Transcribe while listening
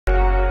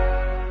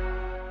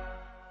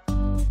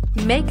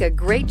Make a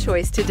great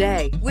choice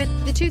today with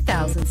the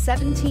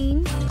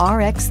 2017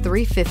 RX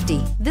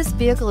 350. This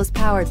vehicle is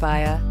powered by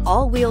a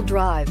all-wheel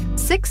drive,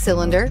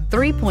 6-cylinder,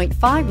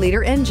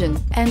 3.5-liter engine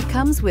and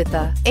comes with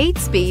a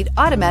 8-speed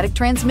automatic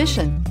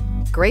transmission.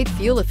 Great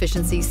fuel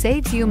efficiency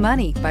saves you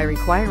money by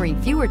requiring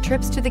fewer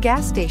trips to the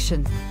gas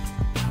station.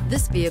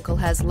 This vehicle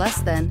has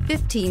less than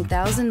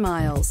 15,000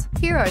 miles.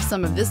 Here are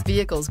some of this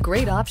vehicle's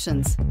great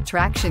options: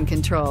 traction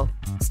control,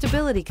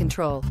 stability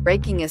control,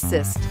 braking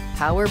assist,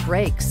 power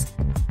brakes.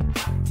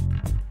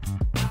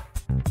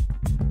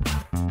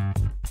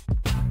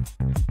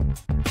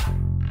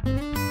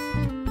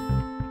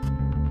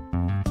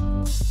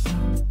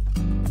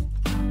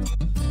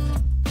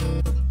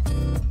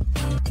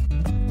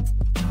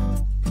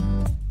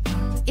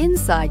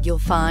 Inside you'll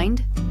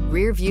find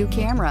rear view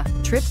camera,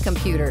 trip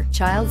computer,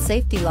 child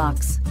safety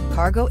locks,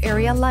 cargo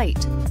area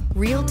light,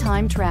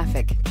 real-time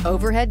traffic,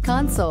 overhead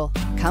console,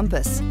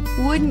 compass.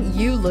 Wouldn't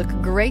you look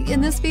great in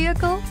this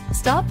vehicle?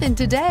 Stop in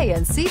today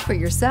and see for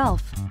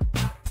yourself.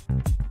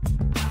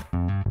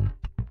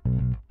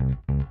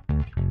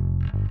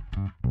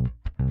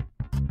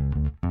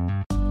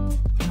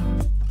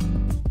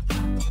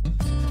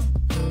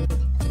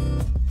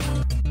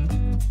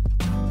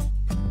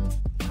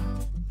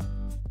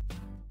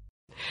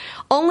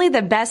 Only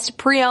the best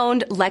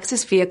pre-owned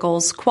Lexus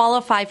vehicles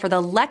qualify for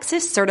the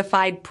Lexus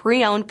Certified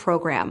Pre-Owned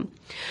program.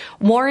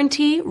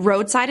 Warranty,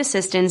 roadside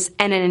assistance,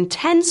 and an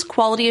intense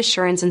quality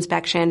assurance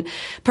inspection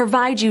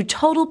provide you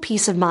total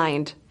peace of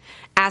mind.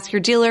 Ask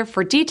your dealer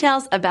for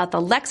details about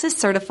the Lexus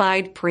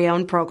Certified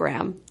Pre-Owned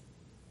program.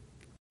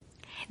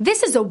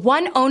 This is a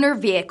one-owner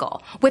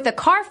vehicle with a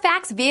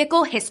Carfax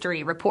Vehicle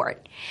History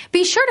Report.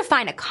 Be sure to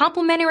find a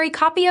complimentary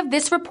copy of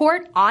this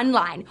report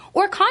online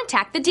or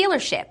contact the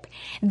dealership.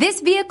 This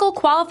vehicle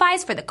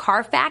qualifies for the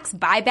Carfax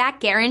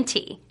Buyback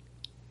Guarantee.